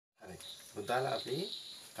පුතාලා අපි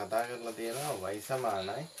කතා කරලා තියෙනවා y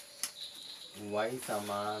සමානයි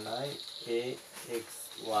ax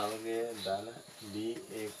වර්ගය ධන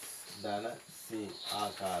bx ධන c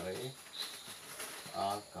ආකාරයේ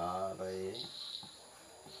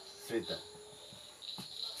ශ්‍රිත.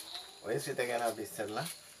 ඔය ශ්‍රිත ගැන අපි ඉස්සෙල්ලා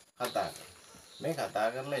කතා කරමු. මේ කතා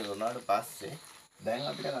කරලා ඉවරනාට පස්සේ දැන්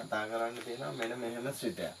අපිට කතා කරන්න තියෙනවා මෙන්න මෙහෙම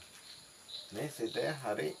ශ්‍රිතයක්. මේ ශ්‍රිතය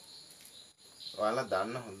හරි ඔයාලා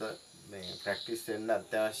දන්න හොඳ මේ ප්‍රැක්ටිස් වෙන්න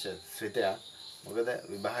අත්‍යවශ්‍ය ශ්‍රිතයක්. මොකද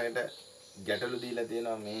විභාගයට ගැටලු දීලා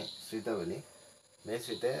තියෙනවා මේ ශ්‍රිත වලින්. මේ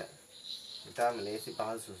ශ්‍රිතය ඉතාම ලේසි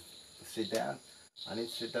පහසු ශ්‍රිතයක්. අනිත්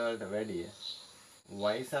ශ්‍රිත වලට වැඩිය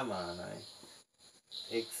y සමානයි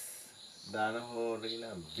x ධන හෝ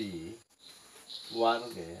ඍණ b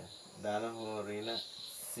වර්ගය ධන හෝ ඍණ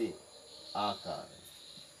c ආකාරය.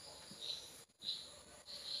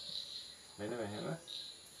 මෙන්න මෙහෙම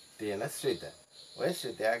තියෙන ශ්‍රිත. ඔය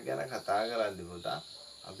ශ්‍රිතයක් ගැන කතා කරද්දී පුතා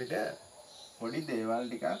අපිට පොඩි දේවල්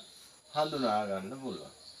ටිකක් හඳුනා ගන්න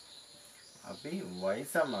පුළුවන්. අපි y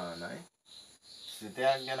සමානයි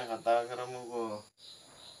ශ්‍රිතයක් ගැන කතා කරමුකෝ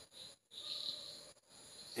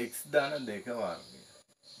x ධන 2 වර්ගය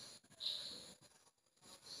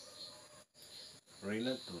ඍණ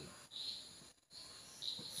 3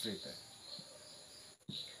 ශ්‍රිතය.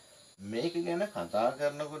 මේක ගැන කතා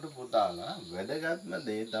කරනකොට පුතාලා වැදගත්ම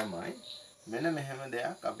දේ තමයි මෙන්න මෙහෙම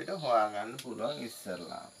දෙයක් අපිට හොයාගන්න පුළුවන්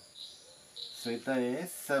ඉස්සරලා. ශ්‍රිතයේ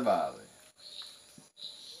ස්වභාවය.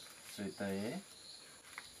 ශ්‍රිතයේ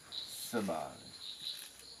ස්වභාවය.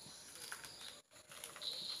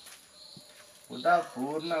 පුතා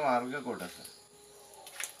පූර්ණ වර්ග කොටස.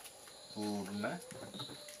 පූර්ණ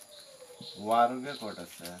වර්ග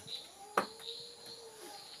කොටස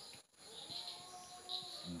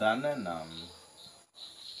ධන නම්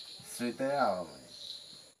ශ්‍රිතය අවමයි.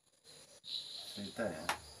 ශ්‍රිතය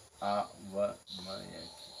අවමයි.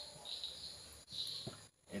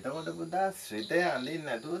 එතකොට පුතා ශ්‍රිතය අඳින්න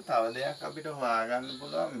නැතුව තව දෙයක් අපිට හොයාගන්න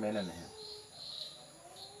පුළුවන් මෙන්න මෙහෙම.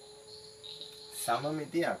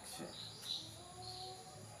 සමමිති අක්ෂය.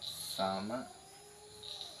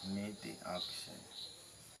 සමමිති අක්ෂය.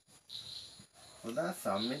 පුතා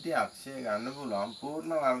සමමිති අක්ෂය ගන්න පුළුවන්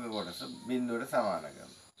පූර්ණ වර්ග කොටස බිඳුවට සමාන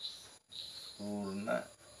කරලා. පූර්ණ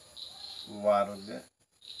වර්ග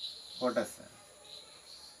කොටස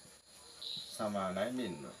සමානයි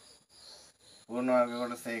බිඳුව. පූර්ණ වර්ග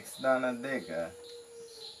කොටස x ධන 2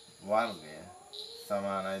 වර්ගය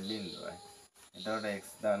සමානයි බිඳුවයි. එතකොට x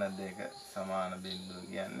ධන 2 සමාන බිඳුව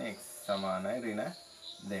කියන්නේ x සමානයි ඍණ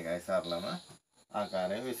 2යි සරලම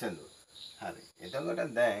ආකාරයෙන් විසඳුවා. හරි. එතකොට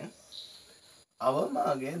දැන් අවම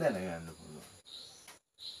අගය දැනගන්න පුළුවන්.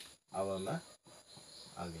 අවම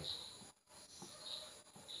අගය.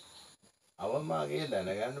 අවම අගය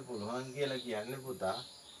දැනගන්න පුළුවන් කියලා කියන්නේ පුතා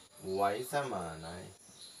y සමානයි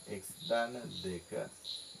x ධන 2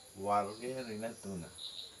 වර්ගය ඍණ 3.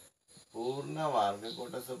 පූර්ණ වර්ග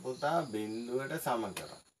කොටස පුතා බිඳුවට සම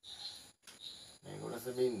කරා. මේ කොටස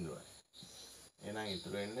බිඳුවයි. එහෙනම්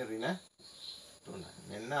ඉතුරු වෙන්නේ ඍණ 3.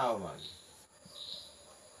 මෙන්න අවම අගය.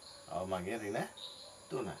 අවම අගය ඍණ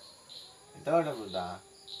 3. එතකොට පුතා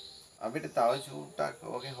අපිට තව චූට්ටක්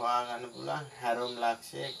ඕකේ හොයාගන්න පුළුවන් හැරොම්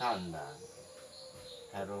ලක්ෂයේ කණ්ඩායම.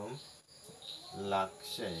 හැරොම්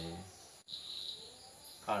ලක්ෂයේ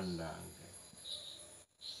කණ්ඩායම.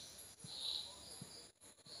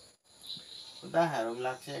 පුතා හැරොම්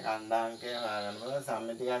ලක්ෂයේ කණ්ඩායමකය හොයාගන්න පුළුවන්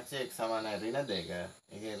සම්මිතික අක්ෂය x සමානයි ඍණ 2.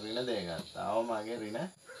 ඒකේ ඍණ 2 ගත්තා. අවම අගය ඍණ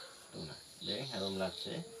 3. දැන් හැරොම්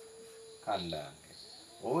ලක්ෂයේ කණ්ඩායමකය.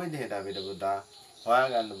 ওই විදිහට අපිට පුතා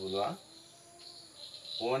හොයාගන්න පුළුවන්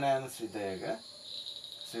ඕනෑම ශ්‍රිතයක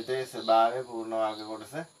ශ්‍රිතයේ ස්වභාවය පූර්ණ වර්ග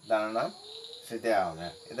කොටස ධන නම් ශ්‍රිතය අවමයි.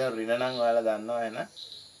 එතකොට ඍණ නම් ඔයාලා දන්නවා එන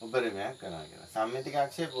උපරිමයක් කරනවා කියලා. සම්මිතික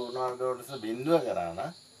අක්ෂයේ පූර්ණ වර්ග කොටස බිඳුව කරා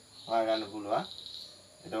නම් හොයාගන්න පුළුවන්.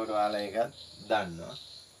 එතකොට ඔයාලා ඒකත් දන්නවා.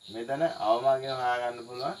 මෙතන අවම අගය හොයාගන්න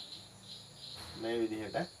පුළුවන් මේ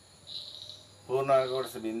විදිහට පූර්ණ වර්ග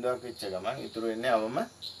කොටස බිඳුවක් වෙච්ච ගමන් ඉතුරු වෙන්නේ අවම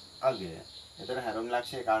අගය. එතකොට හැරොම්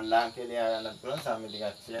ලක්ෂයේ කණ්ඩායම කියලා ගන්නත් පුළුවන් සම්මිතික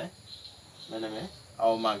අක්ෂයයි මෙන්න මේ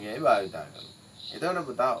අවම අගයයි භාවිතා කරනවා. එතකොට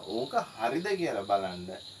පුතා ඕක හරිද කියලා බලන්න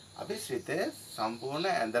අපි ශ්‍රිතය සම්පූර්ණ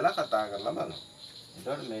ඇඳලා කතා කරලා බලමු.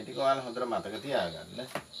 එතකොට මේ ටික ඔයාලා හොඳට මතක තියාගන්න.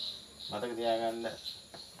 මතක තියාගන්න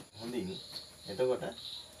හොඳින්. එතකොට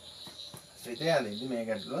ශ්‍රිතය අඳින්න මේ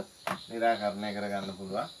ගැටලුව निराකරණය කරගන්න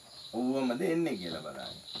පුළුවන්. ඌවමද එන්නේ කියලා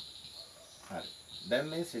බලන්න. හරි. දැන්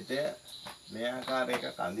මේ ශ්‍රිතය මේ ආකාරයක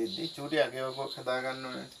අඳිද්දි චූටි අගේ වගුවක් හදා ගන්න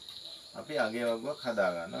ඕනේ. අපි අගේ වගුවක් හදා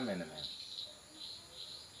ගන්නවා මෙන්න මෙහෙම.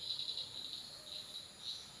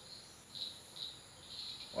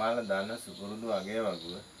 ඔයාලා දන්න සුපුරුදු අගේ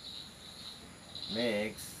වගුව මේ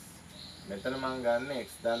x මෙතන මම ගන්න x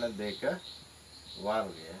ධන 2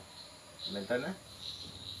 වර්ගය. මෙතන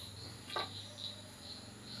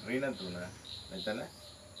ඍණ 3. මෙතන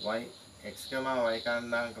y x, y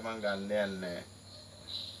කාණ්ඩාංක මම ගන්න යන්නේ.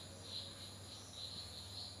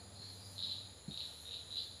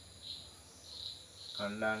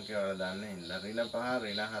 කණ්ඩාංකය වල දාන්න හින්දා ඍණ 5,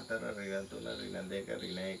 ඍණ 4, ඍණ 3, ඍණ 2,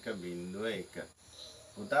 ඍණ 1, බිංදුව 1.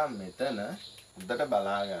 පුතා මෙතන උඩට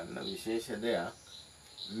බලා ගන්න විශේෂ දෙයක්.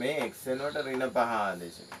 මේ x වෙනුවට ඍණ 5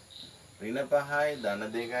 ආදේශ කරනවා. ඍණ 5යි ධන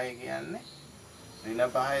 2යි කියන්නේ ඍණ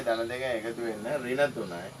 5යි ධන 2යි එකතු වෙන්න ඍණ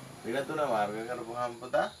 3යි. ඍණ 3 වර්ග කරපුවාම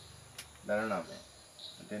පුතා ධන 9යි.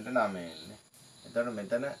 එතෙන්ට 9 එන්නේ. එතකොට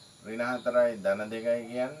මෙතන ඍණ 4යි ධන 2යි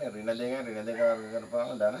කියන්නේ ඍණ 2යි ඍණ 2 වර්ග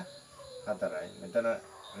කරපුවාම ධන 4යි. මෙතන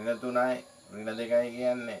ඍණ 3යි ඍණ 2යි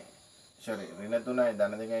කියන්නේ ඍණ 3යි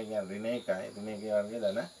ධන 2යි කියන්නේ ඍණ 1යි. ඍණ 1 වර්ගය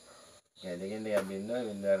ධන දෙකෙන් දෙක බිංදුවයි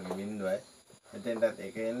බිංදුව වර්ග බිංදුවයි. මෙතෙන්ටත්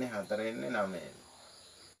 1 එන්නේ 4 එන්නේ 9 එන්නේ.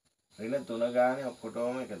 ඍණ 3 ගානේ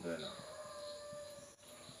ඔක්කොටම එකතු වෙනවා.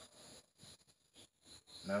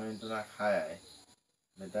 9 3ක් 6යි.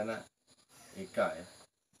 මෙතන 1යි.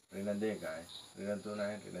 ඍණ 2යි. ඍණ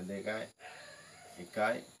 3යි ඍණ 2යි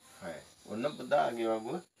 1යි 6යි. ඔන්න පුතා අගේ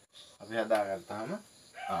වගුව අපි හදාගත්තාම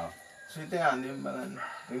ශ්‍රිතය අඳින් බලන්න.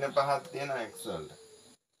 ඍණ 5ක් තියෙනවා x වලට.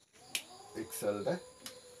 x වලට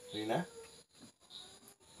ඍණ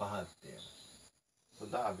 5ක් තියෙනවා.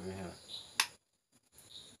 පුතා අපි මෙහෙම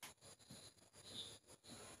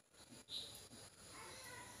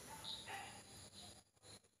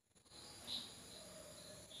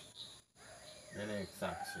මෙන්න x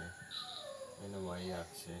අක්ෂය, මෙන්න y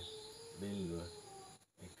අක්ෂය, බිංදුව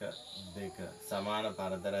 1 2 සමාන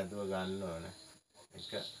පරතර ඇතුව ගන්න ඕන. 1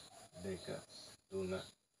 2 3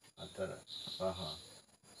 4 5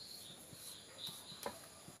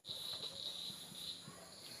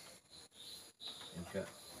 1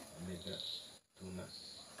 2 3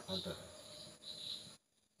 4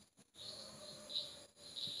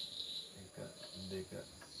 1 2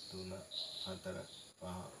 3 4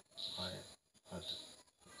 5 6 7.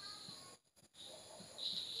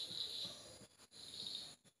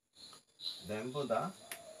 දැන් පුතා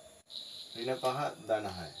ඍණ 5 ධන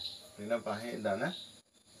 6. ඍණ 5 ධන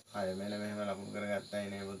 6. මෙන්න මෙහෙම ලකුණු කරගත්තයි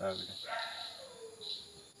නේ පුතා අපිට.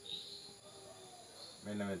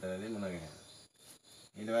 මෙන්න මෙතනදී මුණ ගැහෙනවා.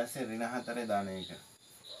 ඊට පස්සේ ඍණ 4 ධන 1.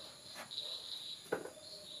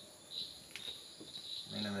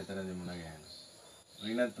 මෙන්න මෙතනදී මුණ ගැහෙනවා.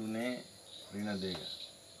 ඍණ 3 ඍණ 2.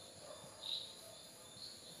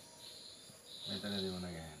 මෙතනදී මුණ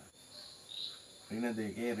ගැහෙනවා. ඍණ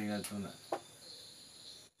 2 ඍණ 3.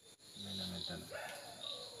 මෙන්න මෙතන.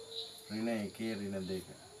 ඍණ 1 ඍණ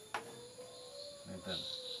 2. මෙතන.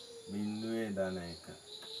 බිංදුවේ ධන 1.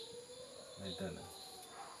 මෙතන.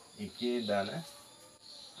 1 ධන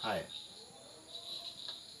 6.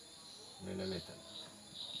 මෙන්න මෙතන.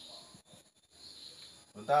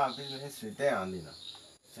 පුතා අපි මේ ශ්‍රිතය අඳිනවා.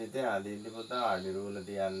 ශ්‍රිතය අඳින්න පුතා අඩිරූල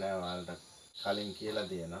තියන්නේ ඔයාලට කලින් කියලා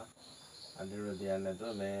තියෙනවා. අඩිරූල තියන්නේ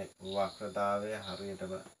නැතුව මේ වක්‍රතාවය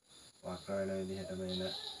හරියටම වක්‍ර වෙන විදිහට මේන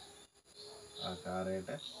ආකාරයට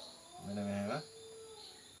මෙන්න මෙහෙම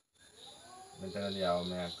මෙතනදී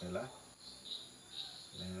අවමයක් වෙලා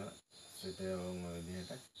මෙහෙම ශ්‍රිතය වුණ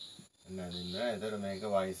විදිහට නදින්නවා. එතකොට මේක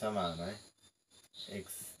y සමානයි x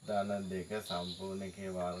ධන 2 සම්පූර්ණ එකේ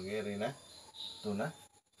වර්ගයේ ඍණ 3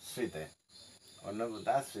 ශ්‍රිතය. ඔන්න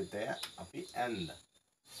පුතා ශ්‍රිතය අපි ඇඳ.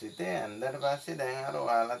 ශ්‍රිතය ඇඳලා පස්සේ දැන් අර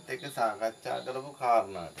ඔයාලත් එක්ක සාකච්ඡා කරපු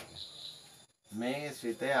කාරණා ටික. මේ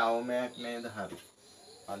ශ්‍රිතය අවමයක් නේද? හරි.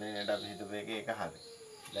 අනේනට අපි හිතපු එක හරි.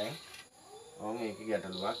 දැන් ඕම් ඒකේ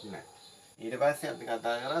ගැටලුවක් නැහැ. ඊට පස්සේ අපි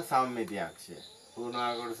කතා කරා සම්මිති අක්ෂය.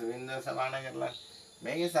 පූර්ණාංග කොටස බිංදුව සමාන කරලා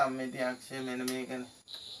මේකේ සම්මිති අක්ෂය මෙන්න මේකනේ.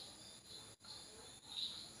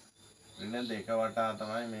 ඍණ 2 වටා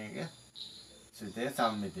තමයි මේක ශ්‍රිතය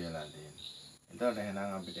සම්මිති වෙලා තියෙන්නේ. එතකොට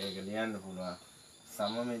එහෙනම් අපිට ඒක ලියන්න පුළුවන්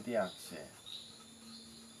සමමිති අක්ෂය.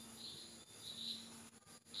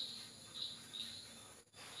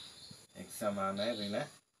 x සමානයි ඍණ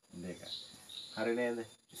 2. හරි නේද?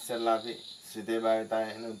 ඉස්සෙල්ලා අපි ශ්‍රිතේ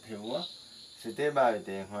භාවිතයෙන් උත්හෙව්වා. ශ්‍රිතේ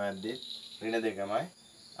භාවිතයෙන් හොයද්දී ඍණ 2මයි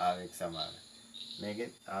ආවේ x සමානයි.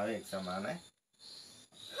 මේකෙත් ආවේ x සමානයි.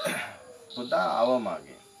 පුතා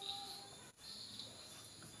අවමගේ.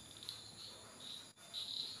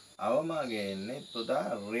 අවමගේ එන්නේ පුතා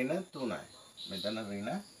ඍණ 3යි. මෙතන ඍණ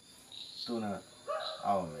 3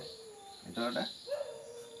 අවමයි. එතකොට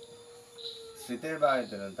ශ්‍රිතේ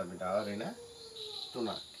භාවිතයෙන් අපිට ආව ඍණ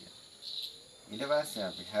 3ක් කියලා. ඊට පස්සේ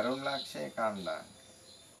අපි හැරුම් ලක්ෂයේ කණ්ඩායම.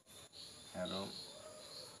 හැරුම්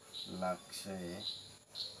ලක්ෂයේ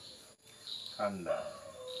කණ්ඩායම.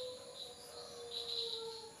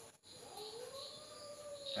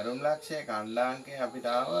 හැරුම් ලක්ෂයේ කණ්ඩාංකය අපිට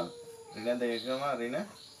ආව ඍණ 2, ඍණ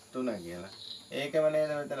 3 කියලා. ඒකම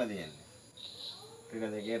නේද මෙතන තියෙන්නේ.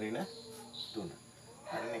 ඍණ 2 ඍණ 3.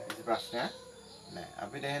 හරිනේ කිසි ප්‍රශ්නයක් නැහැ.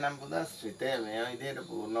 අපිට එහෙනම් පුතා ශ්‍රිතය මේ විදිහට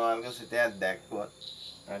පූර්ණ වර්ග ශ්‍රිතයක් දැක්කොත්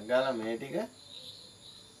රග්ගාලා මේ ටික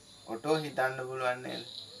ඔටෝ හිතන්න පුළුවන් නේද?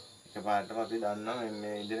 එකපාරටම අපි දන්නවා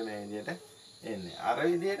මේ විදිහට එන්නේ. අර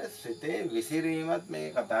විදිහට ශ්‍රිතේ විසිරීමත්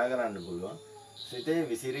මේක කතා කරන්න පුළුවන්. ශ්‍රිතේ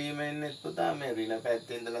විසිරීමෙන් පුතා මේ ඍණ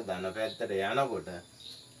පැත්තේ ඉඳලා ධන පැත්තට යනකොට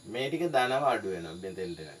මේ ටික ධනව අඩු වෙනවා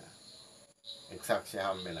මෙතෙන්ට එනකම්. x අක්ෂය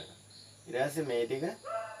හම්බ වෙනකම්. ඊට පස්සේ මේ ටික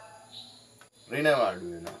ඍණව අඩු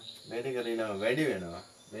වෙනවා. මේ ටික ඍණව වැඩි වෙනවා.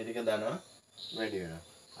 මේ ටික ධනව වැඩි වෙනවා.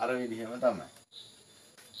 අර විදිහම තමයි.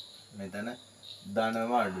 මෙතන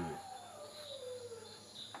ධනව අඩු වෙනවා.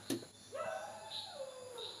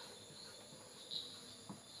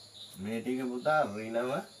 මේ ටික පුතා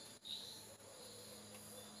ඍණව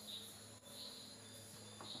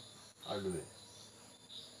අඩු වෙනවා.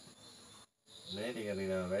 මේ ටික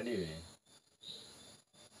ඍණව වැඩි වෙනවා.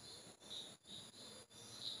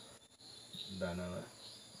 ධනව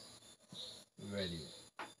වැඩි වෙනවා.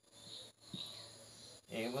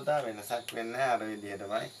 ඒක පුතා වෙනසක් වෙන්නේ නැහැ අර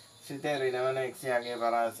විදිහටමයි. ශ්‍රිතේ ඍණවන x යගේ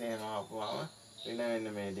පරාසයම ආපුවම ඍණ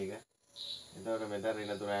වෙන්නේ මේ ටික. එතකොට මෙතන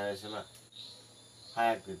ඍණ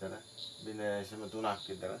 3.6ක් විතර 0.3ක්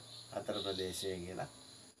විතර අතර ප්‍රදේශයේ කියලා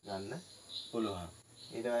ගන්න පුළුවන්.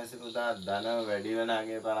 ඊට පස්සේ පුතා ධනව වැඩි වෙන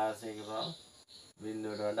අගේ පරාසයක බව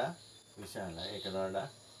බිඳුවට වඩා විශාලයි. ඒකට වඩා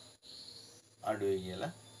අඩුයි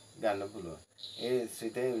කියලා ගන්න පුළුවන්. ඒ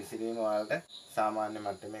ශ්‍රිතේ විසිරීම වලට සාමාන්‍ය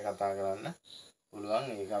මට්ටමේ කතා කරන්න පුළුවන්.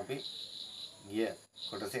 ඒක අපි ගිය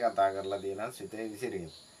කොටසේ කතා කරලා තියෙනවා ශ්‍රිතේ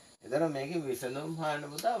විසිරීම. එතන මේකේ විසඳුම් හොයන්න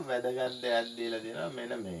පුතා වැදගත් දෙයක් දීලා දෙනවා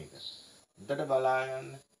මෙන්න මේක. උඩට බලාගන්න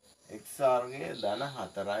x වර්ගය ධන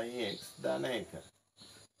 4යි x ධන 1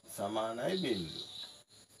 සමානයි බිඳුව.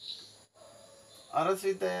 අර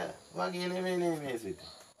ශ්‍රිතය වගේ නෙමෙයි මේ ශ්‍රිතය.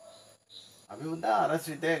 අපි පුතා අර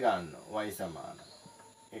ශ්‍රිතය ගන්නවා y සමානයි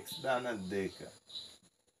x ධන 2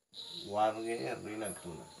 වර්ගය ඍණ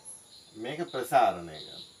 3. මේක ප්‍රසාරණය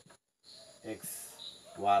කරනවා. x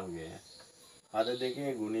වර්ගය පද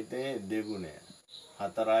දෙකේ ගුණිතයේ දෙගුණය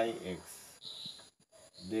 4යි x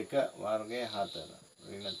 2 වර්ගය 4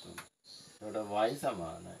 ඍණ 3. එතකොට y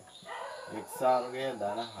සමානයි x වර්ගය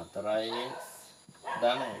ධන 4යි x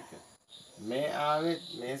ධන 1. මේ ආවෙත්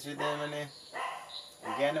මේ ශ්‍රිතයමනේ.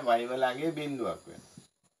 ඒ කියන්නේ y වලගේ බිඳුවක්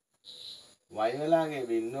වෙනවා. y වලගේ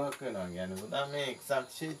බිඳුවක් වෙනවා කියන්නේ පුතා මේ x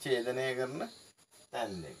අක්ෂය ඡේදනය කරන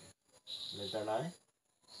තැන් දෙක. මෙතනයි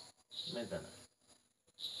මෙතන.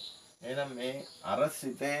 එහෙනම් මේ අර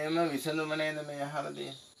ශ්‍රිතේම විසඳුම නේද මේ අහලා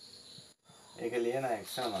තියෙන්නේ. ඒක ලියන x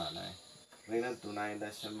සමානයි ඍණ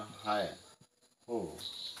 3.6 හෝ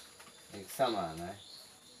x සමානයි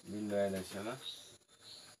 0.3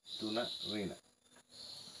 ඍණ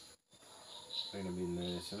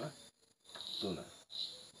 0.3.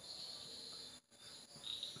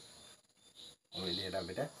 ඔය විදිහට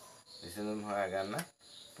අපිට විසඳුම් හොයාගන්න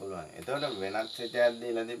පුළුවන්. එතකොට වෙනත් ශ්‍රිතයක්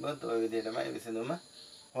දීලා තිබ්බොත් ඔය විදිහටමයි විසඳුම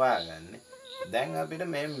හොයාගන්නේ. දැන් අපිට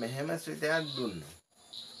මේ මෙහෙම ශ්‍රිතයක් දුන්නා.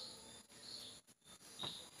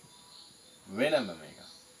 වෙනම මේක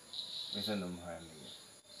විසඳුම් හොයන්නේ.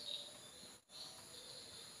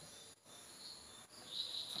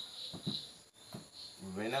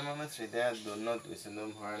 වෙනමම ශ්‍රිතයක් දුන්නොත්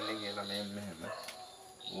විසඳුම් හොයන්නේ කියලා මේ මෙහෙම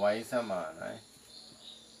y සමානයි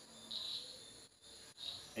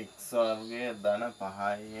x වර්ගය ධන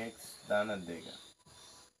 5යි x ධන 2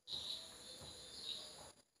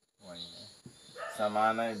 y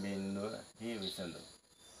සමානයි බිඳුව හි විසඳුම.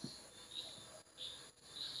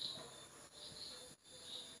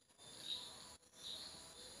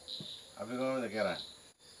 අපි කොහොමද කරන්නේ?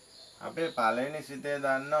 අපේ පළවෙනි ශ්‍රිතය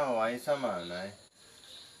දන්නවා y සමානයි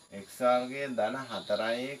x වර්ගය ධන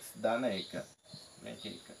 4යි x ධන 1 මේක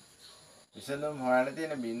එක. විසඳුම හොයන්න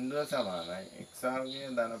තියෙන බිඳුව සමානයි x වර්ගය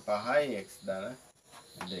ධන 5යි x ධන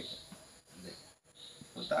 2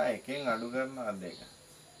 පුතා එකෙන් අඩු කරනවා 2.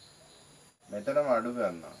 මෙතනම අඩු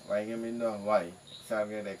කරනවා y ගේ බිඳුව y x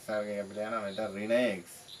වර්ගයට x වර්ගය අපිට යනවා මෙතන ඍණ x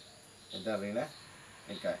මෙතන ඍණ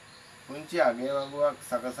 1යි. පුංචි අගේ වගුවක්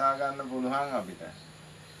සකසා ගන්න පුළුවන් අපිට.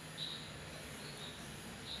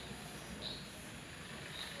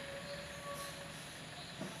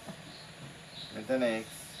 මෙතන x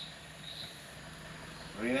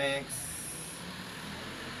ඍණ x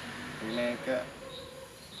ඍණ 1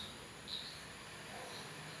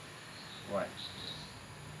 y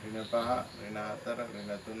ඍණ 5 ඍණ 4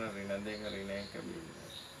 ඍණ 3 ඍණ 2 ඍණ 1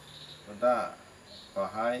 බිඳුව. පුතා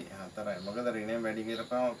 5යි 4යි මොකද ඍණය වැඩි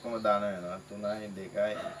කරපුවම ඔක්කොම දාන වෙනවා 3යි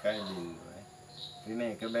 2යි 1යි බිඳුවයි ඍණ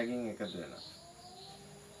 1 බැගින් එකතු වෙනවා.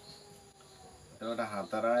 එතකොට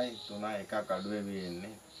 4යි 3යි එකක් අඩු වෙවි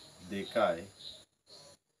එන්නේ 2යි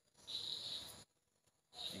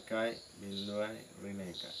 1යි 0යි ඍණ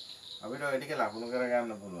 1යි. අපිට ඔය ටික ලකුණු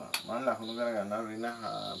කරගන්න පුළුවන්. මම ලකුණු කරගන්නවා ඍණ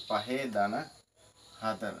 5 ධන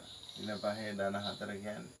 4. ඍණ 5 ධන 4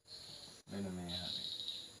 කියන්නේ මෙන්න මේ හරිය.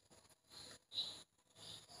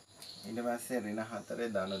 ඊට පස්සේ ඍණ 4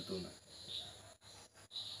 ධන 3.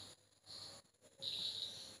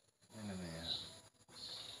 මෙන්න මේ හරිය.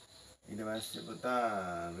 ඊට පස්සේ පුතා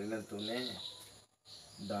ඍණ 3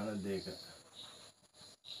 ධන 2.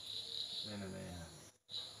 මෙන්න මේ හරිය.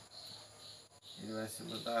 ඊට පස්සේ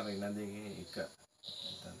පුතා ඍණ 2 1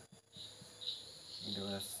 මෙතන. ඊට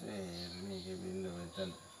පස්සේ ඍණ 1 බිංදුව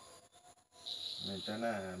මෙතන. මෙතන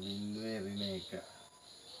බිංදුවේ ඍණ 1.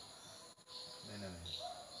 මෙන්න මේ.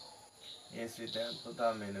 ඒ ස්විතයත්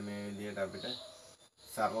පුතා මෙන්න මේ විදිහට අපිට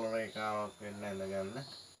සරල රේඛාවක් වෙන්න ඇඳගන්න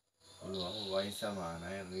පුළුවන්. y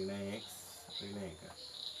සමානයි ඍණ x ඍණ 1.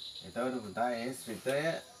 එතකොට පුතා ඒ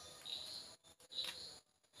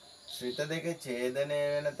ස්විත දෙක ඡේදනය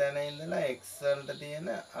වෙන තැන ඉඳලා x වලට තියෙන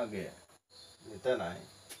අගය මෙතනයි.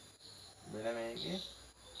 මෙන්න මේකේ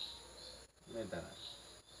මෙතනයි.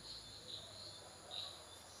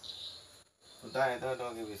 පුතා එතකොට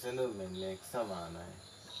ඔගේ විසඳුම මෙන්න x සමානයි.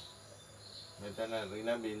 මෙතන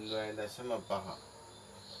ඍණ 0.5.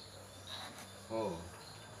 ඕ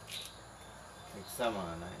x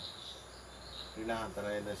සමානයි ඍණ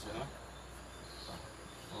 4.5.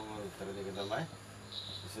 ඕම උත්තර දෙක තමයි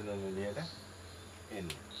විසඳුම විදියට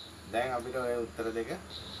එන්නේ. දැන් අපිට ඔය උත්තර දෙක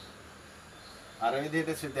අර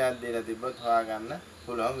විදිහට ස්විතයක් දීලා තිබ්බොත් හොයාගන්න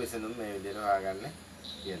පුළුවන් විසඳුම මේ විදිහට හොයාගන්න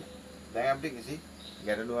කියලා. දැන් අපිට කිසි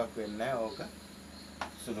ගැටලුවක් වෙන්නේ නැහැ ඕක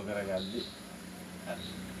සුළු කරගද්දි. හරි.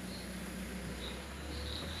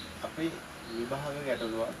 අපි විභාග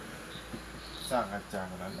ගැටලුවක් සාකච්ඡා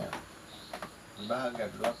කරන්න යනවා. විභාග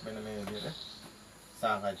ගැටලුවක් මෙන්න මේ විදිහට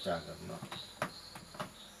සාකච්ඡා කරනවා.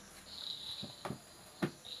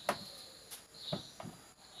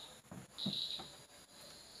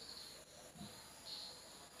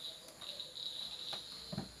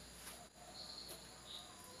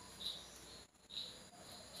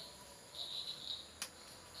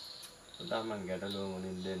 උදාහරණ ගැටලුව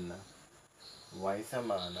මුලින් දෙන්න. y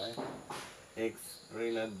සමානයි x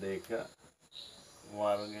ඍණ 2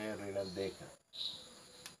 වර්ගය ඍණ 2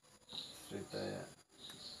 ස්විතය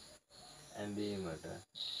ඇඳීමට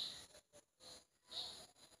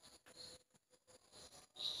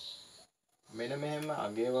මෙන්න මෙහෙම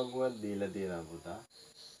අගේ වගුවක් දීලා තියෙනවා පුතා.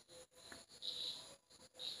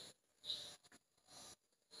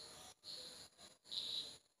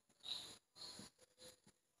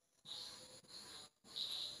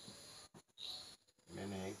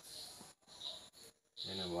 මෙන්න x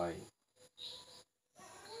මෙන්න y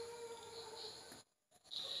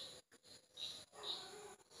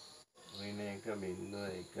ඍණ 1 බිංදුව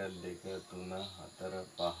 1 2 3 4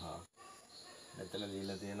 5. මෙතන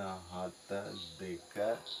දීලා තියෙන 7 2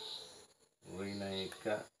 ඍණ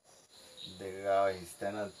 1 දෙක ගාව හිස්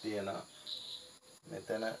තැනක් තියෙනවා.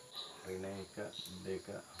 මෙතන ඍණ 1 2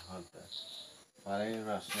 7. පළවෙනි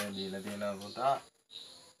ප්‍රශ්නේ දීලා තියෙනවා පුතා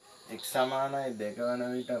x සමානයි 2 වන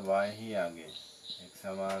විට y හි අගය. x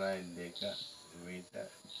සමානයි 2 විට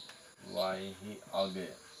y හි අගය.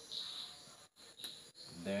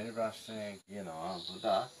 දෙවෙනි ප්‍රශ්නේ කියනවා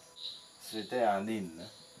පුතා ස්විතය අඳින්න.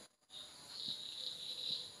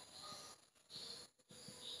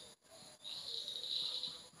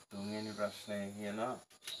 තුන්වෙනි ප්‍රශ්නේ කියනවා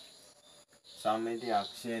සම්මිති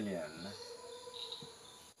අක්ෂය ලියන්න.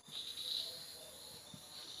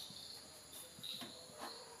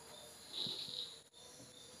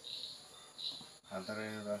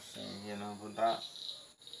 හතරවෙනි ප්‍රශ්නේ කියනවා පුතා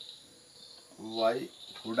y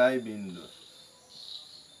කුඩායි බිංදුව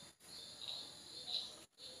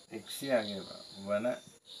x අගය වන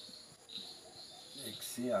x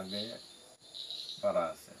අගය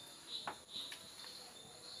පරාසය.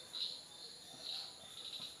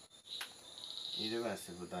 ඊට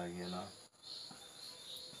පස්සේ පුතා කියනවා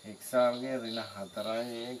x අගය ඍණ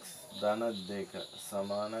 4x ධන 2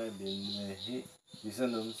 සමානයි බිංදුවෙහි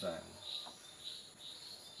විසඳුම් සොයන්න.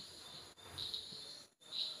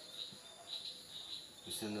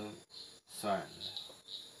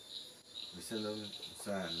 විසඳුම්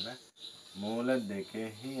සොයන්න මූල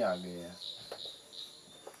දෙකෙහි අගය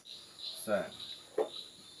සොයන්න.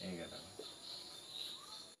 ඒක තමයි.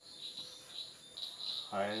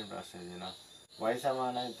 හයවෙනි ප්‍රශ්නේ දෙනවා y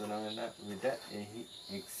සමානයි 3 වෙන විට එහි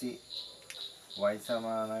x y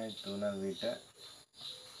සමානයි 3 විට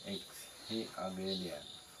x හි අගය ලියන්න.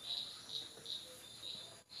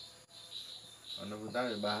 ඔන්න පුතා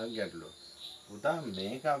විභාග ගැටලුව. පුතා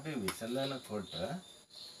මේක අපි විසඳනකොට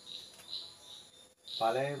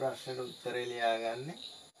පළවෙනි ප්‍රශ්නෙට උත්තරේ ලියාගන්නේ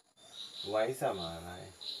y සමානයි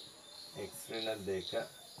x ඍණ 2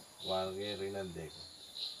 වර්ගයේ ඍණ 2.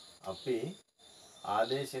 අපි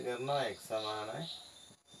ආදේශ කරනවා x සමානයි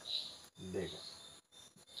 2.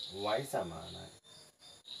 y සමානයි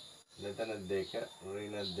මෙතන 2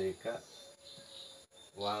 ඍණ 2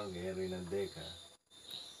 වර්ගයේ ඍණ 2.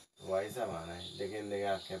 y සමානයි දෙකෙන්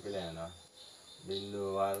දෙකක් කැපිලා යනවා.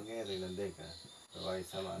 බිංදුව වර්ගයේ ඍණ 2. y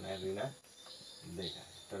සමානයි ඍණ 2.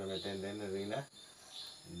 එතකොට මෙතෙන් දෙන්න ඍණ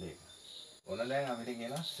 2. ඔන්න දැන් අපිට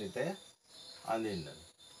කියන ශ්‍රිතය අඳින්න.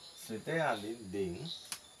 ශ්‍රිතය අඳින්දින්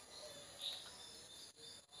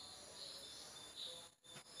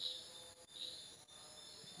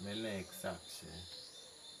මෙන්න x අක්ෂය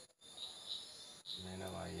මෙන්න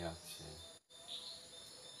y අක්ෂය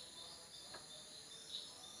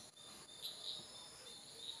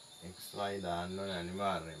xy දාන්න ඕනේ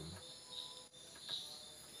අනිවාර්යෙන්ම.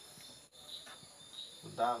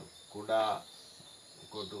 පුතා කුඩා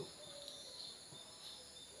කොටු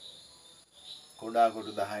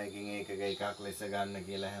 10කින් ඒකක එකක් ලෙස ගන්න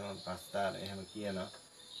කියලා හැම ප්‍රස්තාර එහෙම කියනවා.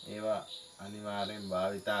 ඒවා අනිවාර්යෙන්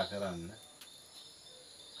භාවිතා කරන්න.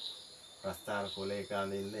 ප්‍රස්තාර කොලයක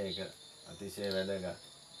අඳින්න ඒක අතිශය වැදගත්.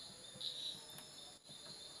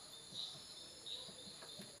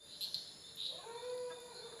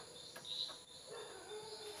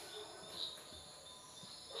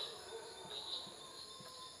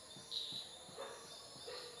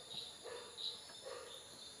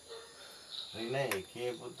 ඍණ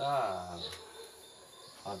 1 පුතා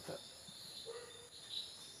 7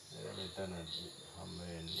 මෙතනදී හම්බ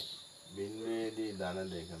වෙන්නේ බිංදුවේදී ධන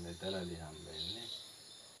 2 මෙතනදී හම්බ වෙන්නේ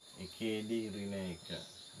එකේදී ඍණ 1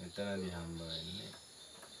 මෙතනදී හම්බ වෙන්නේ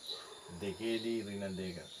දෙකේදී ඍණ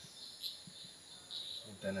 2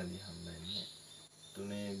 මෙතනදී හම්බ වෙන්නේ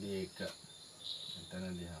තුනේදී 1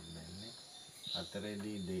 මෙතනදී හම්බ වෙන්නේ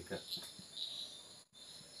හතරේදී 2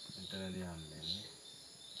 මෙතනදී හම්බ වෙන්නේ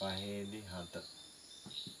පහේදී 7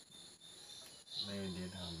 මේ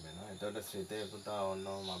විදිහට හම්බ වෙනවා. එතකොට ශ්‍රිතය පුතා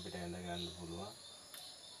ඕනෝම අපිට ඇඳ ගන්න පුළුවන්.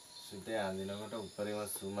 ශ්‍රිතය අඳිනකොට උපරිම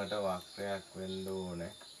සුමට වක්‍රයක් වෙන්න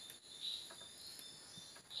ඕනේ.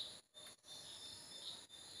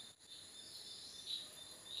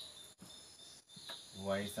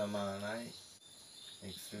 y සමානයි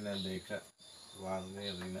x ඍණ 2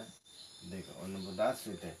 වර්ගයේ ඍණ 2. ඔන්න පුතා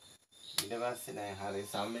ශ්‍රිතය. ඊට පස්සේ දැන් හරි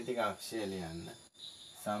සම්මිතික අක්ෂය ලියන්න.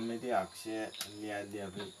 සම්මිතික අක්ෂය ලියද්දී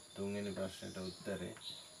අපි තුන්වෙනි ප්‍රශ්නෙට උත්තරේ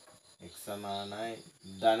x සමානයි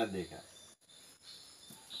ධන 2යි.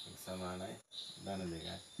 x සමානයි ධන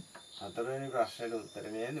 2යි. හතරවෙනි ප්‍රශ්නෙට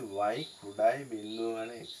උත්තරේ මෙන්නේ y කුඩායි බිංදුව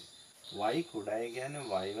ගන්න x. y කුඩායි කියන්නේ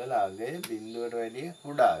y වල අගය බිංදුවට වැඩිය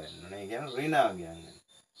කුඩා වෙන්න ඕනේ. ඒ කියන්නේ ඍණ අගයන් ගන්න.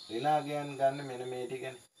 ඍණ අගයන් ගන්න මෙන්න මේ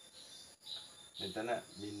ටිකනේ. මෙතන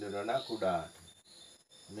බිංදුවට වඩා කුඩා.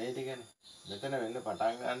 මේ ටිකනේ. මෙතන වෙන්න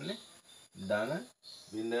පටන් ගන්නෙ ධන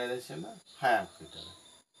 0.6ක් විතර.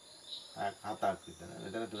 7ක් විතර.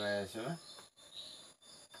 මෙතන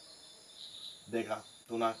 3.2ක්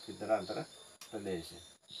 3ක් විතර අතර ප්‍රදේශය.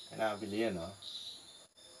 එහෙනම් අපි ලියනවා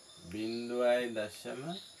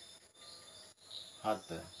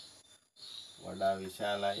 0.7 වඩා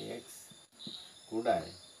විශාලයි x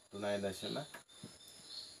කුඩායි 3.3.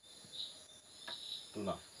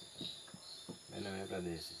 මෙන්න මේ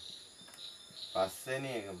ප්‍රදේශය. පස්වෙනි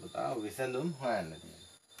එක පුතා විසඳුම් හොයන්න තියෙනවා.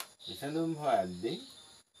 විසඳුම් හොයද්දී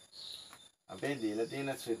අපේ දීලා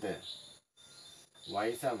තියෙන ශ්‍රිතය y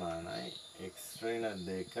සමානයි x ඍණ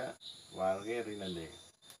 2 වර්ගයේ ඍණ 2.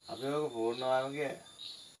 අපි ඔක පූර්ණ වර්ගයේ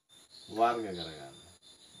වර්ග කරගන්න.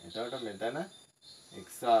 එතකොට මෙතන x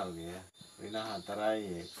වර්ගය ඍණ 4යි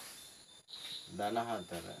x ධන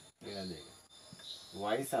 4 ඍණ 2.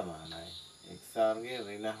 y සමානයි x වර්ගය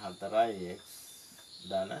ඍණ 4යි x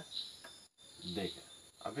ධන 2.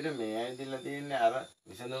 අපිට මේ ඇවිදලා තියෙන්නේ අර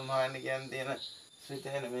විසඳුම් හොයන්න කියන තියෙන ශ්‍රිතය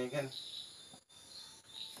මේකනේ.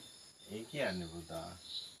 ඒ කියන්නේ පුතා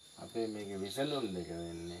අපේ මේකේ විසඳුම් දෙක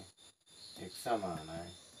වෙන්නේ x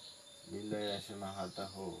සමානයි 0.7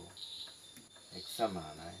 හෝ x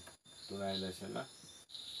සමානයි 3.3.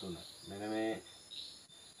 මෙන්න මේ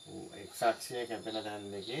x අක්ෂය කැපෙන තැන්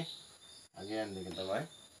දෙකේ අගයන් දෙක තමයි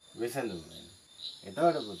විසඳුම් වෙන්නේ.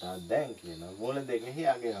 එතකොට පුතා දැන් කියනවා මූල දෙකෙහි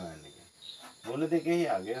අගය හොයන්න කියලා. මූල දෙකෙහි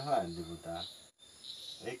අගය හොයන්නේ පුතා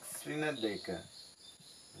x ඍණ 2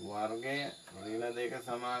 වර්ගය ඍණ 2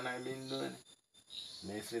 සමානයි බිංදුවනේ.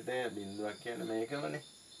 මේ ශ්‍රිතය බිංදුවක් කියන්නේ මේකමනේ.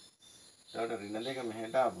 එතකොට ඍණ 2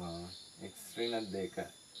 මෙහෙට ආපුවම x ඍණ 2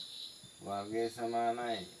 වර්ගය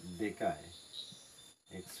සමානයි 2යි.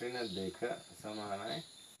 x ඍණ 2 සමානයි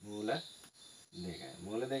මූල 2යි.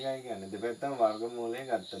 මූල 2යි කියන්නේ දෙපැත්තම වර්ගමූලය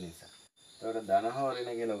ගත්ත නිසා. එතකොට ධන හෝ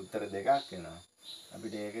ඍණ කියලා උත්තර දෙකක් එනවා.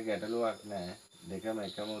 අපිට ඒක ගැටලුවක් නැහැ. දෙකම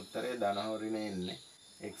එකම උත්තරේ ධන හෝ ඍණ එන්නේ.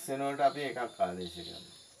 x වෙනුවට අපි එකක් ආදේශ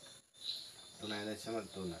කරනවා.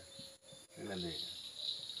 3.3 ඍණ 2.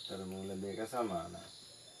 එතකොට මූල 2 සමානයි.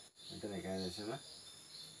 මෙතන 1.3.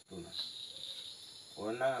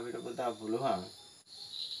 ඕනනම් අපිට පුතා පුළුවන්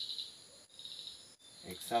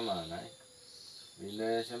x සමානයි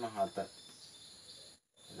 0.7.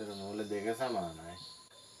 එතකොට මූල 2 සමානයි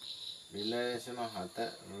 0.7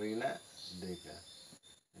 ඍණ 2.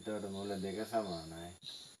 එතකොට මූල 2 සමානයි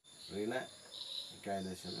ඍණ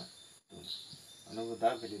 1.3. අන්න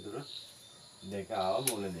පුතා පිළිතුරු දෙක ආව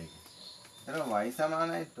මූල 2. එතකොට y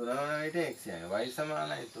සමානයි 3 වන විට x යයි. y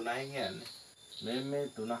සමානයි 3යි කියන්නේ මේ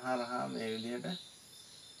 3 හරහා මේ විදිහට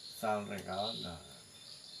සරල රේඛාවක් ගන්නවා.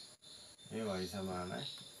 මේ y සමානයි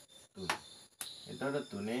 3. එතකොට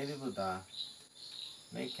 3 දී පුතා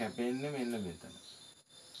මේ කැපෙන්නේ මෙන්න මෙතන.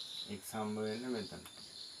 x හම්බ වෙන්නේ මෙතන.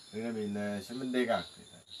 ඍණ 0.2ක්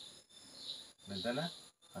විතර. මෙතන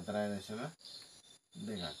 4.2ක්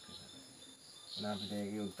විතර. එහෙනම් අපිට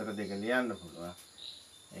ඒකේ උත්තර දෙක ලියන්න පුළුවන්.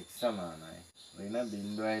 x සමානයි ඍණ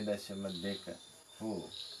 0.2 හෝ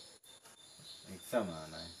x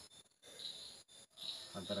සමානයි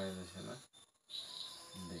 4.2.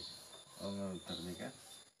 ඔන්න උත්තර දෙක.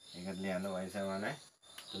 ඒකට ලියන්න y සමානයි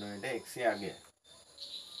 3ට x යගය.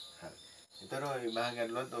 හරි. ඊතර ඔය විභාග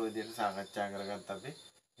ගැටලුවත් ඔය විදිහට සාකච්ඡා කරගත්ත අපි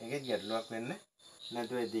ඒකෙත් ගැටලුවක් වෙන්න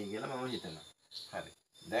නැතුව ඇති කියලා මම හිතනවා. හරි.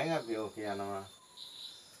 දැන් අපි ඕක යනවා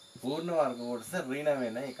පූර්ණ වර්ග කොටස ඍණ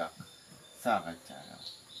වෙන එකක් සාකච්ඡා කරමු.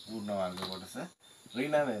 පූර්ණ වර්ග කොටස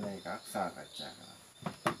ඍණ වෙන එකක් සාකච්ඡා කරමු.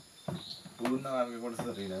 පූර්ණ වර්ග කොටස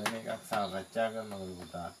ඍණ වෙන එකක් සාකච්ඡා කරනකොට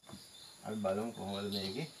පුතා අපි බලමු කොහොමද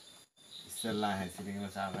මේකේ ඉස්සෙල්ලා හැසිරීම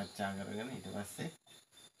සාකච්ඡා කරගෙන ඊට පස්සේ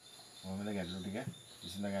කොහොමද ගැටලු ටික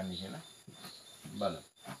විසඳගන්නේ කියලා බලමු.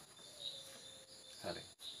 හරි.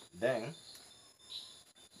 දැන්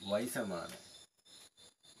y සමානයි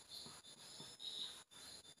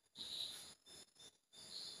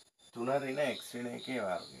 3 ඍණ x ඍණ 1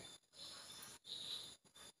 වර්ගය.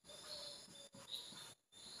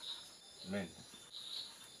 මෙන්න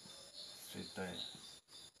ශ්‍රිතය.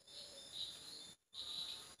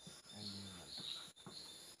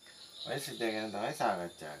 ඔය ශ්‍රිතය ගැන තමයි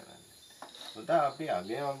සාකච්ඡා කරන්නේ. පුතා අපි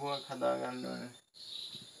අගය වගුවක් හදා ගන්න ඕනේ.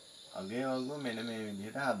 අගය වගුව මෙන්න මේ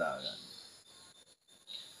විදිහට හදා ගන්න.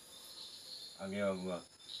 අගය වගුවක්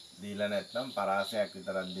දීලා නැත්නම් පරාසයක්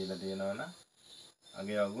විතරක් දීලා තියෙනවනම්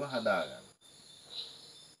අගය වගුව හදා ගන්න.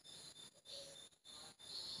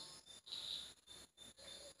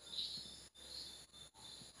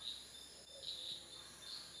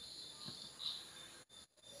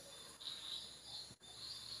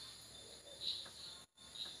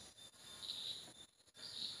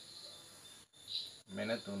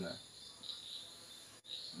 මෙන්න 3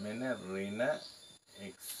 මෙන්න ඍණ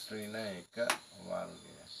x ඍණ 1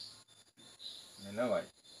 වර්ගය. මෙන්න y.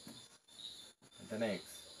 එතන x.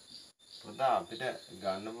 පුතා අපිට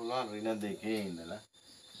ගන්න පුළුවන් ඍණ 2 ඉඳලා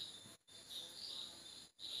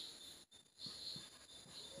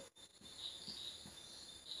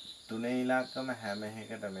තුනේ ඉලක්කම හැම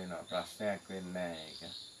එකටම එනවා. ප්‍රශ්නයක් වෙන්නේ නැහැ ඒක.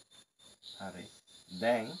 හරි.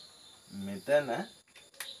 දැන් මෙතන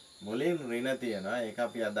මුලින් ඍණ තියනවා. ඒක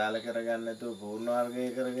අපි අදාළ කරගන්න නැතුව පූර්ණ වර්ගය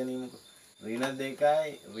කරගෙන ඉමුකෝ. ඍණ 2යි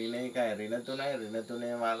ඍණ 1යි ඍණ 3යි ඍණ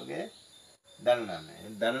 3 වර්ගය ධන 9යි.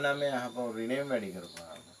 ධන 9 අහපුව ඍණයෙන් වැඩි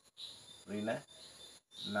කරපුවාම ඍණ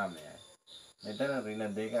 9යි. මෙතන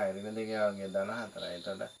ඍණ 2යි ඍණ 2 වර්ගය ධන 4යි.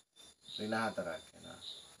 එතකොට ඍණ 4ක් එනවා.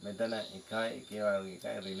 මෙතන 1යි 1 වර්ගය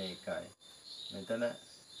 1යි ඍණ 1යි. මෙතන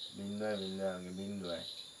 0යි 0 වර්ගය 0යි.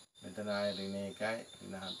 මෙතන ආය ඍණ 1යි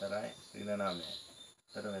ඍණ 4යි ඍණ 9යි.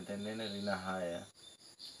 එතකොට මෙතෙන් එන්නේ ඍණ 6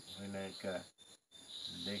 ඍණ 1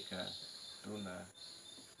 2 3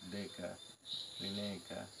 2 ඍණ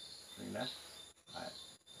 1 ඍණ 6.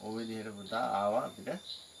 ඔය විදිහට පුතා ආවා අපිට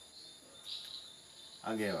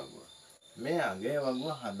අගය වගුව. මේ අගය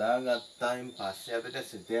වගුව හදාගත්තායින් පස්සේ අපිට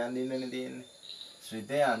ශ්‍රිතය අඳින්නනේ තියෙන්නේ.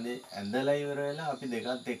 ශ්‍රිතය ඇඳලා ඉවර වෙලා අපි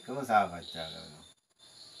දෙකත් එක්කම සාකච්ඡා කරනවා.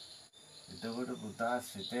 එතකොට පුතා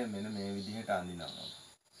ශ්‍රිතය මෙන්න මේ විදිහට අඳිනවා.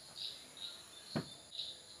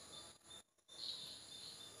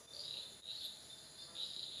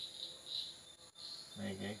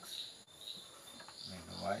 මේක x මේක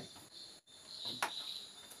y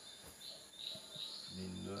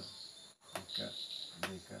බිංදුව 1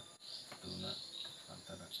 2 3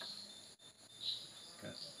 4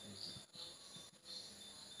 1 2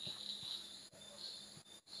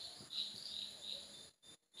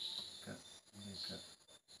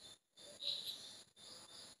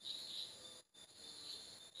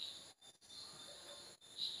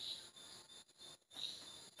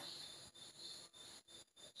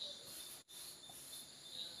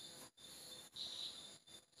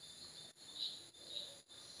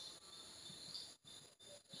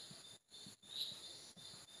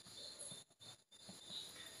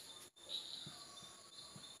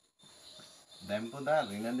 දැන් පුතා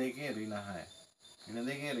ඍණ දෙකේ ඍණ 6. ඍණ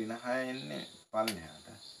දෙකේ ඍණ 6 එන්නේ පල්ලෙහාට.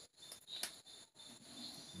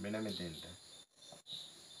 මෙන්න මෙතෙන්ට.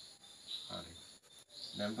 හරි.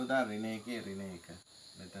 දැන් පුතා ඍණ එකේ ඍණ 1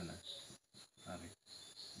 මෙතන. හරි.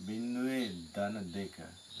 බිංදුවේ ධන 2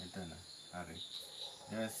 මෙතන. හරි.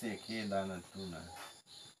 ඊට පස්සේ එකේ ධන 3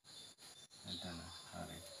 මෙතන.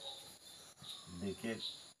 හරි. දෙකේ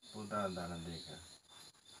පුතා ධන 2.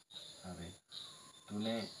 හරි.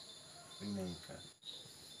 තුනේ ඍණ 1.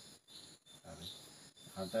 හරි.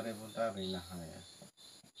 හතරේ පුතා ඍණ 6.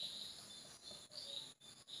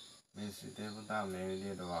 මේ සිතේ පුතා මේ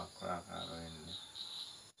විදිහට වක්‍රාකාර වෙන්නේ.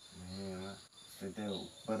 මෙහෙම සිතේ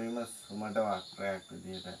උපරිම සුමට වක්‍රයක්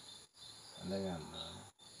විදිහට අඳ ගන්නවා.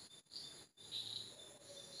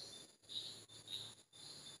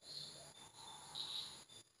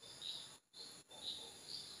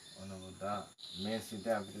 ඔන්න පුතා මේ සිත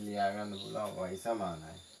අපිට ලියා ගන්න පුළුවන් y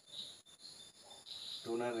සමානයි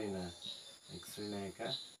 3 ඍණ x ඍණ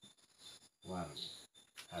 1 වර්ග.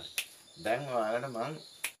 හරි. දැන් ඔයාලට මම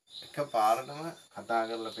එක පාරටම කතා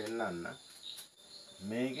කරලා පෙන්නන්න.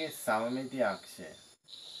 මේකේ සමමිති අක්ෂය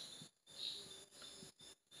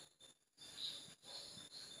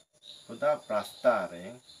පුතා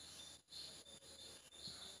ප්‍රස්ථාරයෙන්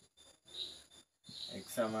x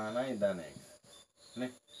සමානයි ධන x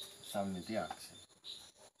නේ සමමිති අක්ෂය.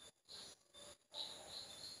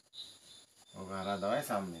 ඔක හරහා තමයි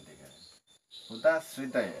සමමිති කරන්නේ. පුතා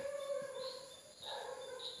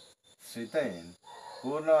ශ්‍රිතයෙන්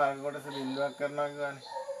පූර්ණ වර්ග කොටස බිඳුවක් කරනවා කියවනේ.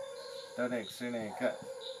 එතකොට x ඍණ 1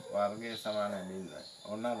 වර්ගය සමානයි 0.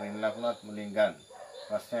 ඕන ඍණ ලකුණත් මුලින් ගන්න.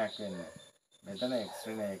 ප්‍රශ්නයක් වෙන්නේ. මෙතන x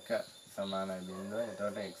ඍණ 1 සමානයි 0.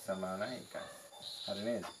 එතකොට x සමානයි 1යි. හරි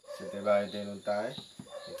නේද? සිතේ භාවිතයෙන් උත්තරයි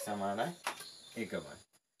x සමානයි 1යි.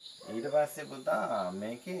 ඊට පස්සේ පුතා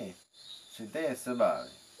මේකේ සිතේ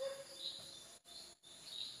ස්වභාවය.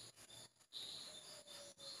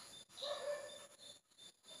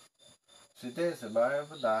 සිතේ ස්වභාවය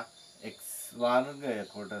පුතා x වර්ගය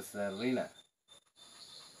කොටස ඍණ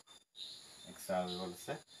x වර්ග කොටස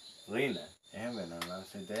ඍණ එහෙම වෙනවා නම්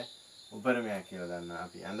සිතේ උපරිමයක් කියලා දන්නවා.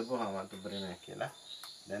 අපි අඳපුවාම උපරිමයක් කියලා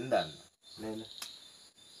දැන් දන්නවා නේද?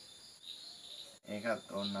 ඒකත්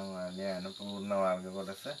ඕනනම් ලියන පූර්ණ වර්ග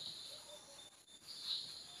කොටස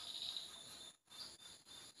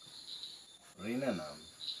ඍණ නම්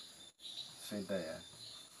සිතය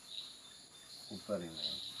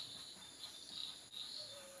උපරිමයි.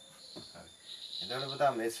 එතකොට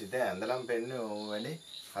පුතා මේ සිතේ ඇඳලම් පෙන්නේ ඕම වැඩි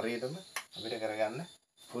හරියටම අපිට කරගන්න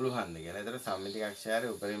පුළුවන්ද කියලා. එතකොට සම්මිතික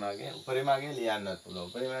අක්ෂරයේ උපරිමගේ ලියන්නත් පුළුවන්.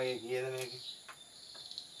 උපරිමගේ කීයද මේකේ?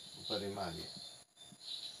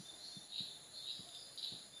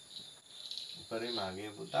 උපරිමගේ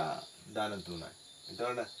පුතා ධන 3යි.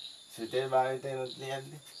 එතකොට සිතේ භාවිතයෙන්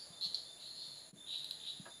ලියන්නේ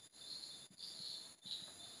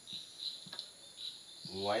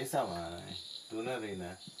y සමානයි 3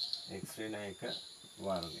 ඍණ x ඍණ 1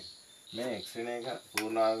 වර්ගය. මේ x ඍණ 1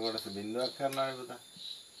 පූර්ණ වර්ග කොටස බිඳුවක් කරනවා පුතා.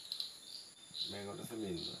 මේ කොටස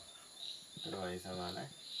බිඳුව. ඒතර y සමානයි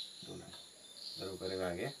 3යි. ඒතර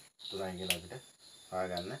උපරිමගේ 3යි කියලා අපිට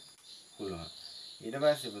හොයාගන්න පුළුවන්. ඊට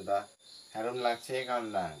පස්සේ පුතා හැරුම් ලක්ෂයේ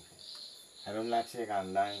කණ්ඩායම. හැරුම් ලක්ෂයේ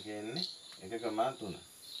කණ්ඩායම කියන්නේ 1,3.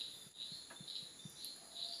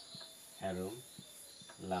 හැරුම්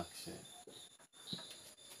ලක්ෂය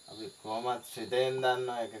අපි කොහොමද සිතෙන්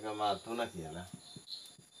දන්නවා 1,3 කියලා.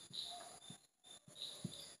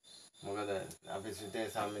 මොකද අපි සිතේ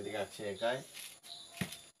සම්මිතික අක්ෂය 1යි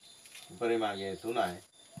උපරිමගේ 3යි.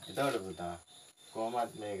 එතකොට පුතා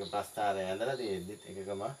කොහොමද මේක ප්‍රස්ථාරය ඇඳලා තියෙද්දි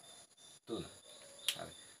 1,3.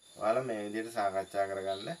 හරි. ඔයාලා මේ විදිහට සාකච්ඡා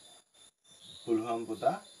කරගන්න පුළුවන්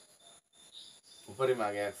පුතා.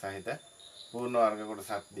 උපරිමගයක් සහිත පූර්ණ වර්ග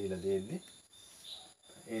කොටසක් දීලා තියෙද්දි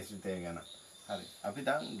ඒ සිතේ ගැන. හරි. අපි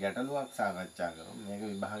දැන් ගැටලුවක් සාකච්ඡා කරමු. මේක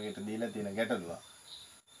විභාගයට දීලා තියෙන ගැටලුවක්.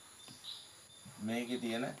 මේකේ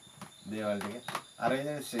තියෙන දේවල් ටික අර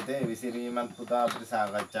ඉතින් සිතේ විසිරීමත් පුතා අපිට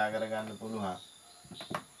සාකච්ඡා කරගන්න පුළුවන්.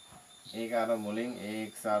 ඒක අර මුලින්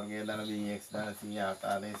ax වර්ගය දන bx දන c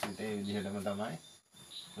ආකාරයේ සිතේ විදිහටම තමයි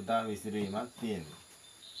පුතා විසිරීමක් තියෙන්නේ.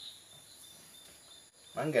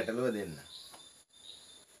 මම ගැටලුව දෙන්න.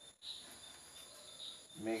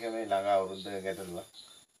 මේක මේ ළඟ අවුරුද්දක ගැටලුවක්.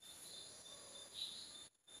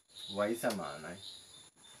 y සමානයි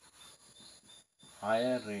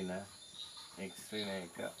 6 ඍණ x ඍණ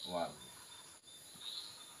 1 වර්ග.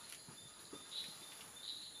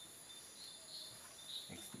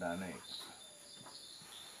 x ධන 1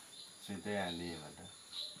 සිතේ ඇඳීමට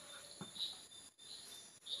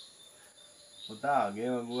පුතා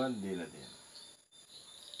අගේ වගුවක් දීලා තියෙනවා.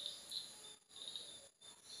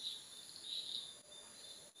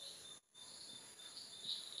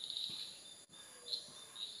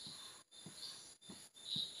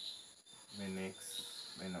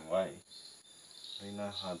 ඍණ y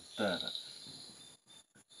ඍණ 4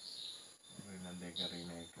 ඍණ 2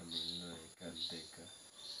 ඍණ 1.12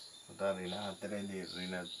 පුතා ඍණ 4 දී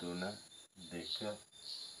ඍණ 3 2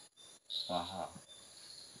 5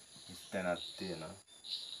 ඉස්තනක් තියෙනවා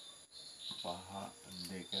 5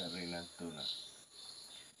 2 ඍණ 3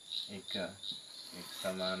 1 x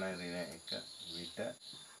සමානයි ඍණ 1 විට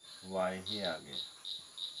y හියාගේ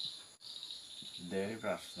දෙවෙනි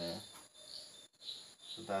ප්‍රශ්නය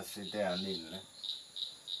පුතා සිතේ අඳින්න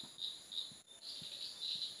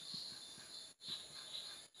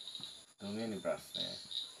තුන්වෙනි ප්‍රශ්නය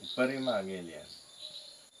උපරිම අගය ලියන්න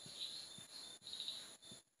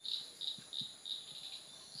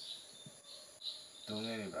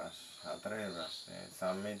තුන්වෙනි ප්‍රශ්න හතරවෙනි ප්‍රශ්නය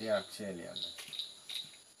සම්මිතිය අක්ෂය ලියන්න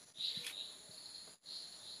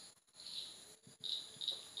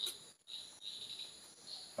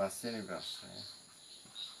පස්වෙනි ප්‍රශ්නය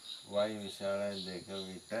y විශාලයි 2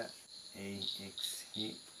 විට ax හි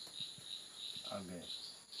අගය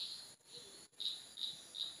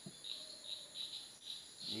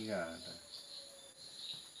ඊගාට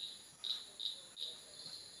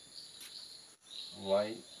y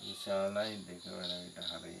විශාලයි 2 වෙන විට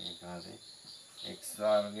හරි ඒක හරි x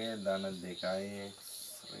වර්ගය ධන 2x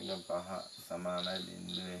ඍණ 5 සමානයි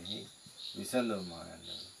බිඳුවෙහි විසඳුම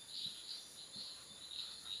හොයන්න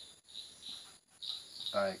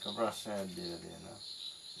එක ප්‍රශ්නයක් දීලා තියෙනවා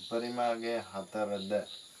උපරිම අගය 4ද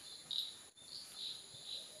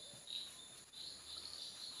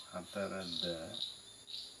 4ද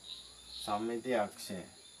සම්මිතිය අක්ෂය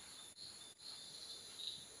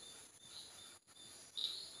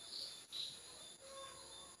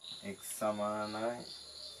x සමානයි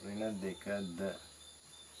ඍණ 2ද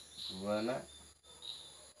වන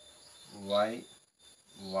y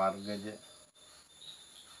වර්ගජ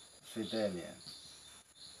ශ්‍රිතේලියන්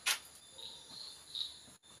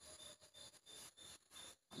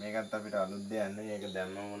මේකත් අපිට අලුත් දෙයක් නෙවෙයි ඒක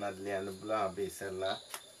දැම්මම මොනවද ලියන්න පුළුවන් අපි ඉස්සෙල්ලා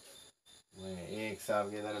මේ ax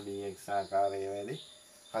වර්ගය දන bx ආකාරයේ වෙලි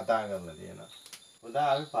කතා කරලා තියෙනවා උදා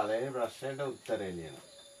අපි පළවෙනි ප්‍රශ්නෙට උත්තරේ ලියනවා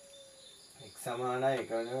x සමානයි 1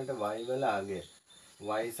 වෙනකොට y වල අගය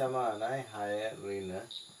y සමානයි 6 ඍණ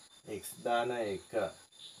x දාන 1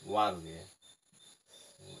 වර්ගය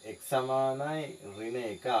x සමානයි ඍණ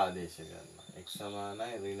 1 ආදේශ කරනවා x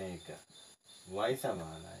සමානයි ඍණ 1 y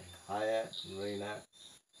සමානයි 6 ඍණ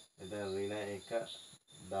එතන ඍණ 1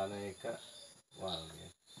 ධන 1 වර්ගය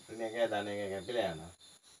ඍණ 1 ධන 1 කැපිලා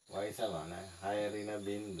යනවා y සමානයි 6 ඍණ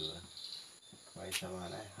බිඳුව y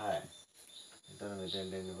සමානයි 6 එතන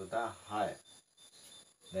මෙතෙන් දෙන්නේ පුතා 6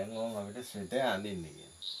 දැන් ඕම අපිට ශ්‍රිතය අඳින්න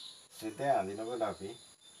කියනවා ශ්‍රිතය අඳිනකොට අපි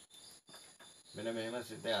මෙන්න මෙහෙම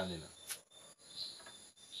ශ්‍රිතය අඳිනවා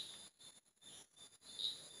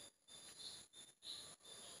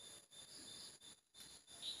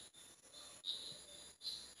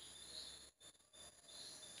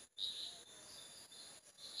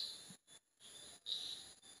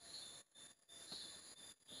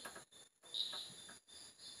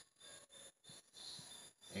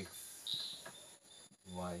x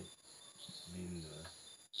y බිඳුව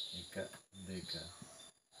 1 2 3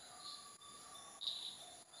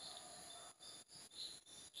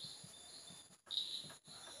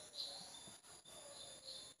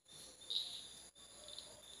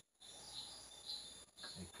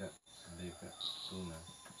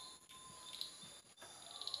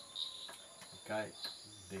 එකයි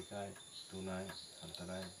දෙකයි තුනයි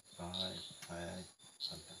හතරයි පහයි හයයි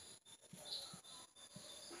හතයි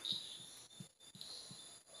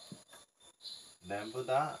දැන්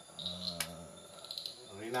පුතා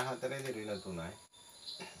ඍණ 4ේදී ඍණ 3යි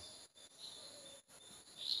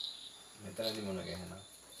මෙතනදී මොන ගහනවා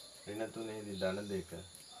ඍණ 3ේදී ධන 2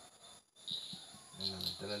 මෙන්න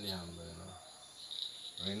මෙතනදී හම්බ වෙනවා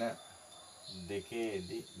ඍණ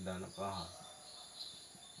 2ේදී ධන 5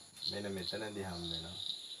 මෙන්න මෙතනදී හම්බ වෙනවා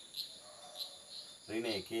ඍණ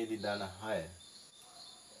 1ේදී ධන 6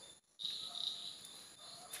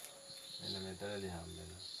 මෙන්න මෙතනදී හම්බ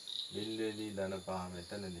වෙනවා බිඳුවේදී ධන 5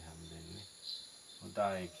 මෙතනදී හම්බ වෙන්නේ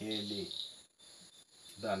පුතා 1ේදී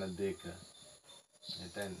ධන 2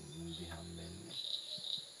 මෙතනදී හම්බ වෙන්නේ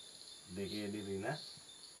 2ේදී ඍණ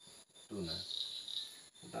 3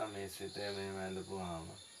 පුතා මේ ශ්‍රිතය මෙහෙම ඇඳපුවාම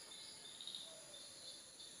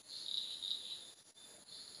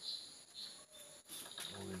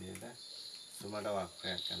ඔය විදිහට සුමට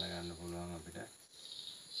වක්‍රයක් අඳගන්න පුළුවන් අපිට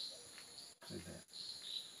ශ්‍රිතය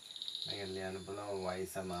මේක ලියන්න පුළුවන් y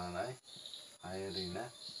සමානයි 6 ඍණ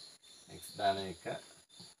x දාන 1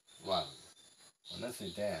 වර්ග ඔන්න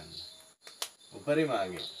ශ්‍රිතය යන්න උපරිම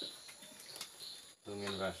අගය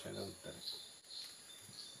තුන්වෙනි ප්‍රශ්නෙට උත්තරය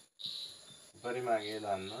උපරිමගේ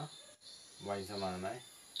දන්නවා y සමානයි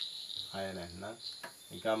 6 නැත්නම්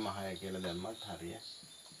නිකම්ම 6 කියලා දැම්මත් හරිය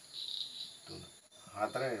 3.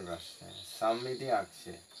 හතරවෙනි ප්‍රශ්නය සම්මිති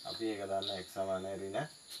අක්ෂය. අපි ඒක දන්නවා x සමානයි ඍණ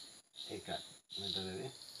 1යි.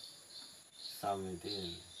 මෙතනදී සම්මිති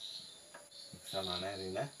වෙන්නේ x සමානයි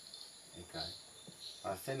ඍණ 1යි.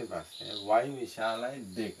 පස්වෙනි ප්‍රශ්නය y විශාලයි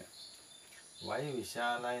 2. y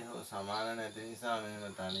විශාලයි හෝ සමාන නැති නිසා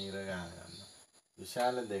මෙහෙම තනීර ගන්නවා.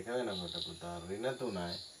 විශාල 2 වෙනකොට පුතා ඍණ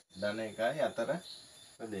 3යි ධන 1යි අතර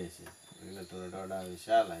ප්‍රදේශය. ඍණ 3ට වඩා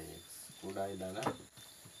විශාලයි x කුඩායි ධන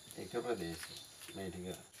 1 ප්‍රදේශය. මේ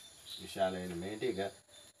ටික විශාල වෙන මේ ටික.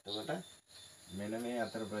 එතකොට මෙන්න මේ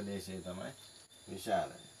අතර ප්‍රදේශය තමයි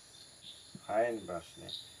විශාලයි. 6 වෙනි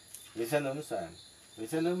ප්‍රශ්නේ විසඳුම් සොයන්න.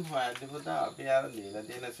 විසඳුම් හොයද්දී පුතා අපි අර දීලා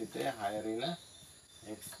තියෙන සිතේ 6 ඍණ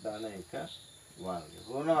x ධන 1 වර්ගය.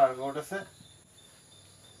 පූර්ණ වර්ග කොටස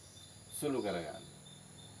සුළු කරගන්න.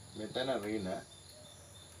 මෙතන ඍණ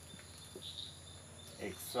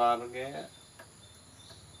x වර්ගය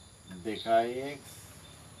 2x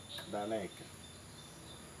ධන 1.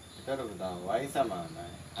 ඊට පුතා y සමානයි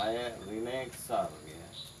 6 ඍණ x වර්ගය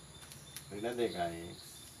ඍණ 2x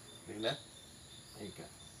ඍණ 1.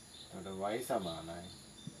 එතකොට y සමානයි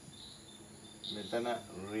මෙතන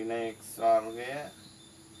ඍණ x වර්ගය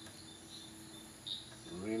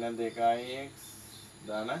ඍණ 2x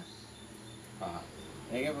ධන 5.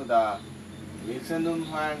 මේක පුතා විසඳුම්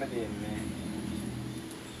හොයන්න තියෙන්නේ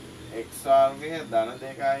x වර්ගය ධන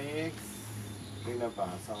 2x ඍණ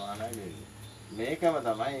 5 සමානයි වෙන්නේ. මේකම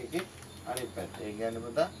තමයි ඒකේ අනිත් පැත්ත. ඒ කියන්නේ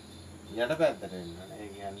පුතා යට පැත්තට එන්න ඕනේ. ඒ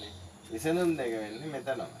කියන්නේ විසඳුම් දෙක වෙන්නේ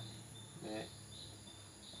මෙතනමයි. මේ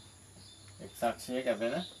x අක්ෂයේ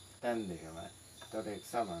කැපෙන තැන් දෙකමයි. එතකොට x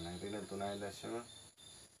සමානයි ඍණ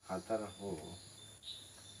 3.4 හෝ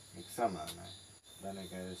x සමානයි ධන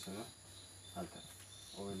 1.4.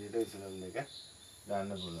 ඔය විදිහට විසඳුම් දෙක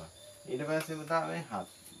ගන්න පුළුවන්. ඊට පස්සේ පුතා මේ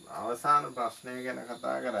අවසාන ප්‍රශ්නය ගැන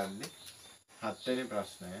කතා කරද්දී 7 වෙනි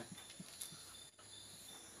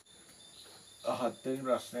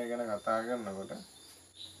ප්‍රශ්නය ගැන කතා කරනකොට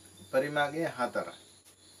උපරිමගේ 4.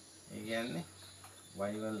 ඒ කියන්නේ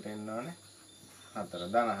y වලට එන්න ඕනේ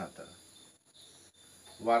 4 ධන 4.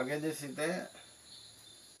 වර්ගජ සිතය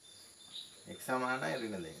x සමානයි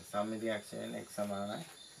ඍණ 2. සම්මිති අක්ෂයෙන් x සමානයි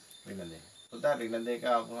ඍණ 2. පුතා ඍණ 2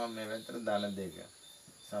 ආපුවම මේ පැත්තට ධන 2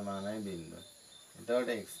 සමානයි බිඳුව. එතකොට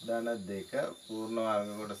x ධන 2 පූර්ණ වර්ග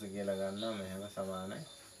කොටස කියලා ගන්නවා මෙහෙම සමානයි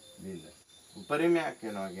බිඳුව. උපරිමයක්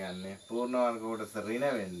වෙනවා කියන්නේ පූර්ණ වර්ග කොටස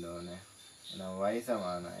ඍණ වෙන්න ඕනේ. එහෙනම් y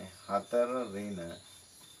සමානයි 4 ඍණ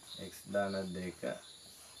x ධන 2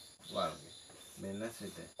 වර්ගය. මෙන්න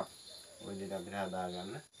සිතේ. ඔය විදිහට අපිට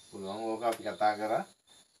හදාගන්න පුළුවන්. ඕක අපි කතා කරා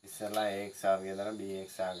ඉස්සෙල්ලා ax වර්ගය දන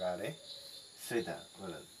bx ආකාරයේ සිත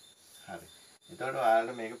වල. හරි. එතකොට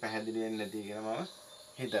ඔයාලට මේක පැහැදිලි වෙන්නේ නැති කියලා මම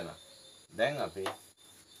හිතනවා. දැන් අපි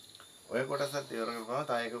ඔය කොටසත් ඉවර කරපුවම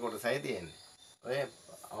තව එක කොටසයි තියෙන්නේ. ඔය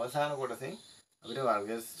අවසාන කොටසෙන් අපිට වර්ග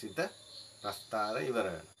සිත ප්‍රස්තාර ඉවර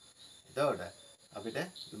වෙනවා. එතකොට අපිට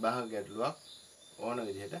විභාග ගැටලුවක් ඕන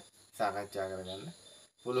විදිහට සාකච්ඡා කරගන්න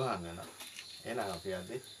පුළුවන් වෙනවා. එහෙනම් අපි අද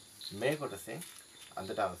මේ කොටසෙන්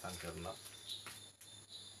අදට අවසන් කරනවා.